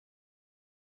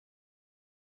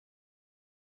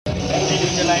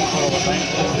Here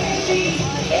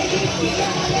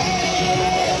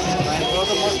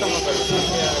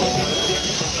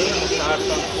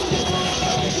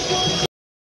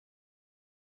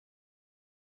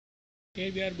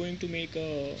we are going to make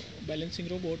a balancing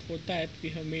robot. For that we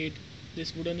have made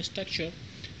this wooden structure,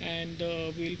 and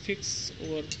we'll fix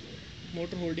our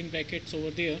motor holding brackets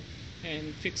over there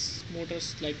and fix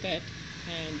motors like that.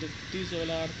 And these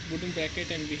all are wooden bracket,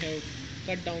 and we have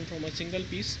cut down from a single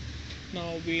piece.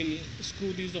 Now we'll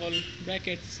screw these all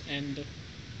brackets and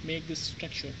make this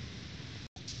structure.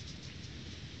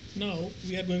 Now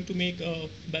we are going to make a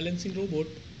balancing robot,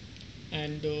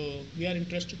 and we are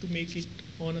interested to make it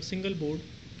on a single board.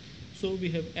 So we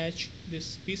have etched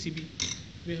this PCB.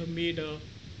 We have made a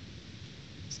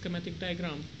schematic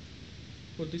diagram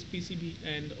for this PCB,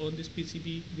 and on this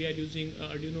PCB we are using a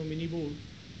Arduino mini board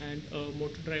and a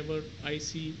motor driver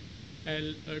IC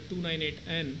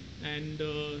L298N, and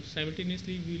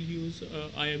simultaneously we will use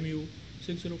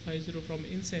IMU6050 from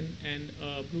INSEN and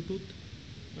a Bluetooth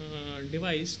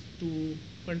device to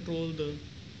control the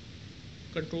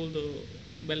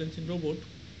balancing robot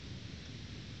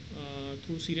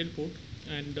through serial port.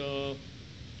 And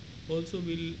also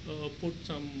we'll put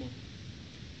some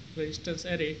resistance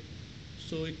array,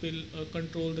 so it will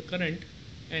control the current,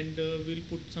 and we'll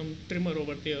put some trimmer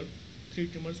over there, 3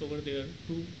 trimmers over there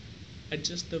to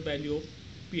adjust the value of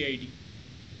PID.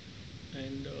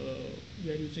 And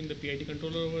we are using the PID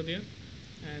controller over there,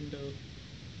 and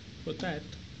for that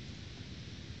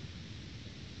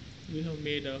we have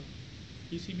made a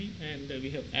PCB, and we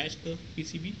have etched the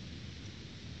PCB.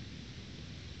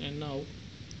 And now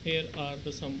here are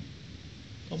some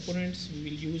components we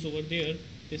will use over there.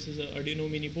 This is a Arduino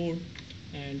mini board,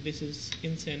 and this is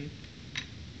INSEN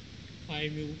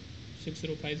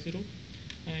IMU6050,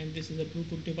 and this is a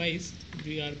Bluetooth device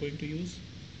we are going to use.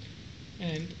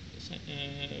 And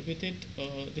with it,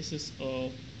 this is a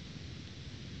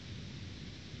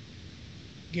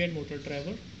geared motor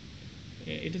driver.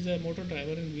 It is a motor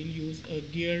driver, and we'll use a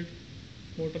geared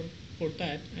motor for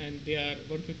that, and they are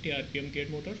 150 RPM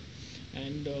geared motor.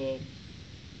 And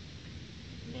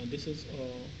this is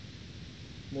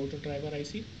a motor driver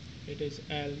IC. It is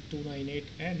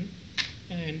L298N,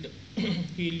 and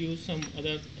we'll use some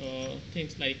other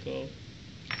things like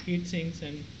heat sinks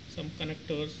and some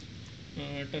connectors,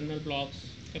 terminal blocks,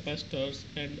 capacitors,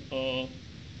 and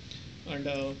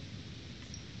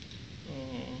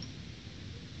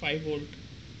 5-volt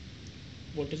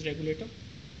voltage regulator.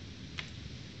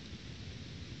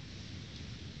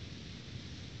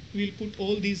 We'll put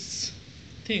all these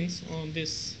things on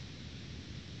this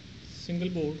single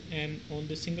board, and on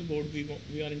this single board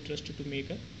we are interested to make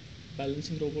a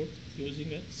balancing robot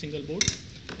using a single board.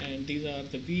 And these are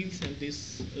the wheels, and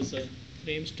this is a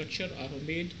frame structure I have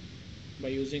made by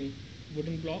using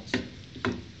wooden blocks.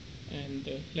 And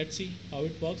let's see how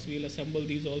it works. We'll assemble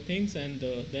these all things, and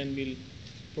then we'll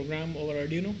program over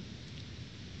Arduino.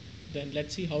 Then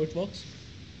let's see how it works.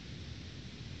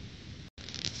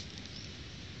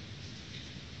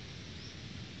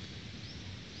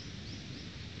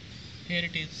 Here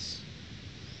it is,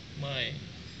 my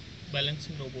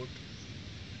balancing robot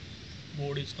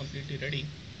board is completely ready,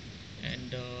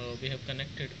 and we have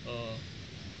connected a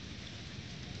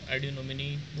Arduino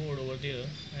mini board over there,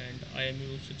 and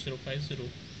IMU6050,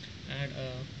 and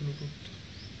a Bluetooth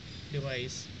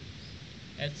device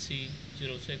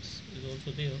HC06 is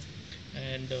also there,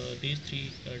 and these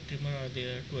 3 trimmer are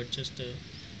there to adjust the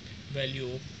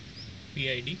value of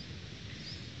PID.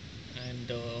 And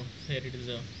here it is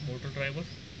a motor driver,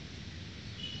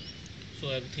 so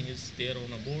everything is there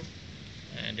on a board,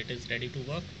 and it is ready to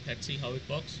work. Let's see how it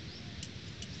works.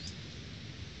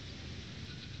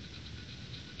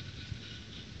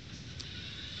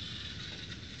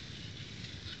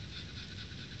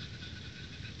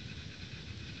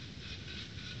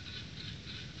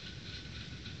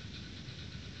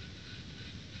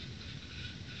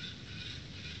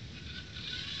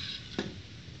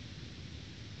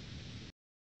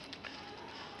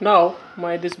 Now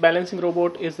this balancing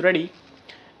robot is ready,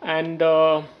 and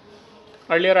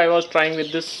earlier I was trying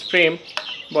with this frame,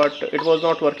 but it was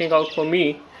not working out for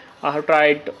me. I have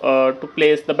tried to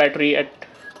place the battery at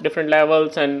different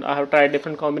levels, and I have tried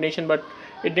different combination, but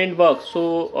it didn't work.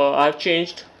 So I have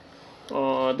changed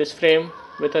this frame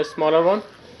with a smaller one,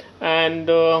 and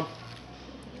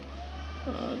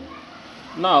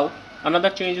now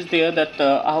another change is there that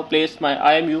I have placed my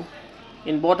IMU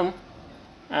in bottom,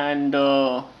 and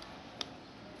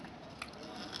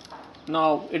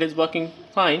now it is working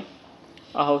fine.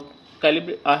 I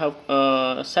have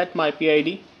set my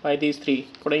PID by these 3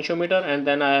 potentiometer, and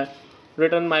then I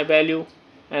return my value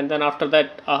and then after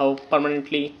that I have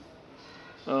permanently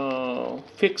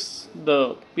fix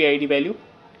the PID value,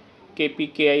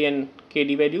 KP, KI and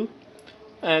KD value,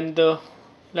 and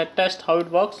let's test how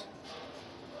it works.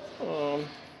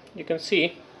 You can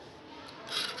see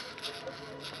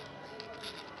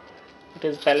it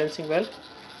is balancing well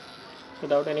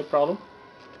without any problem,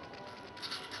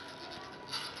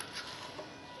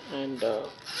 and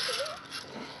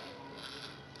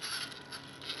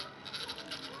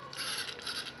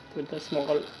with the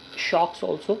small shocks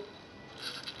also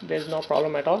there is no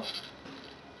problem at all.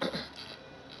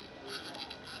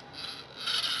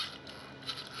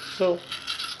 So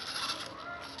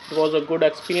it was a good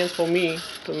experience for me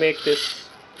to make this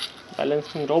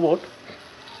balancing robot,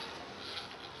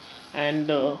 and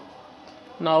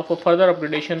now for further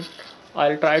upgradation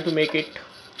I'll try to make it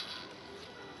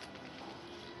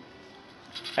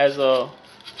as a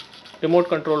remote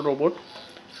control robot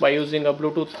by using a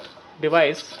Bluetooth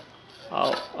device.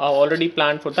 I already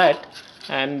planned for that,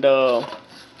 and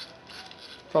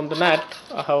from the net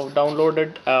I have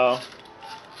downloaded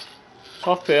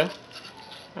software,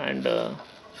 and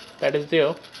that is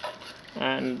there,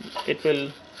 and it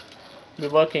will be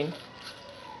working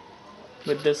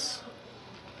with this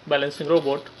balancing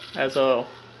robot as a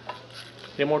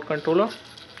remote controller.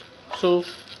 So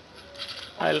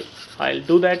I'll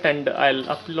do that, and I'll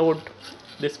upload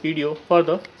this video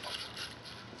further.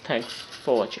 Thanks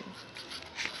for watching.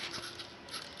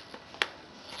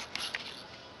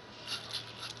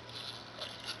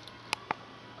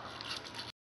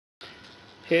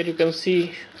 Here you can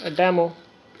see a demo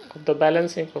of the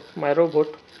balancing of my robot,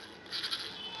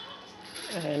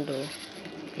 and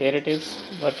here it is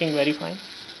working very fine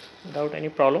without any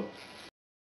problem.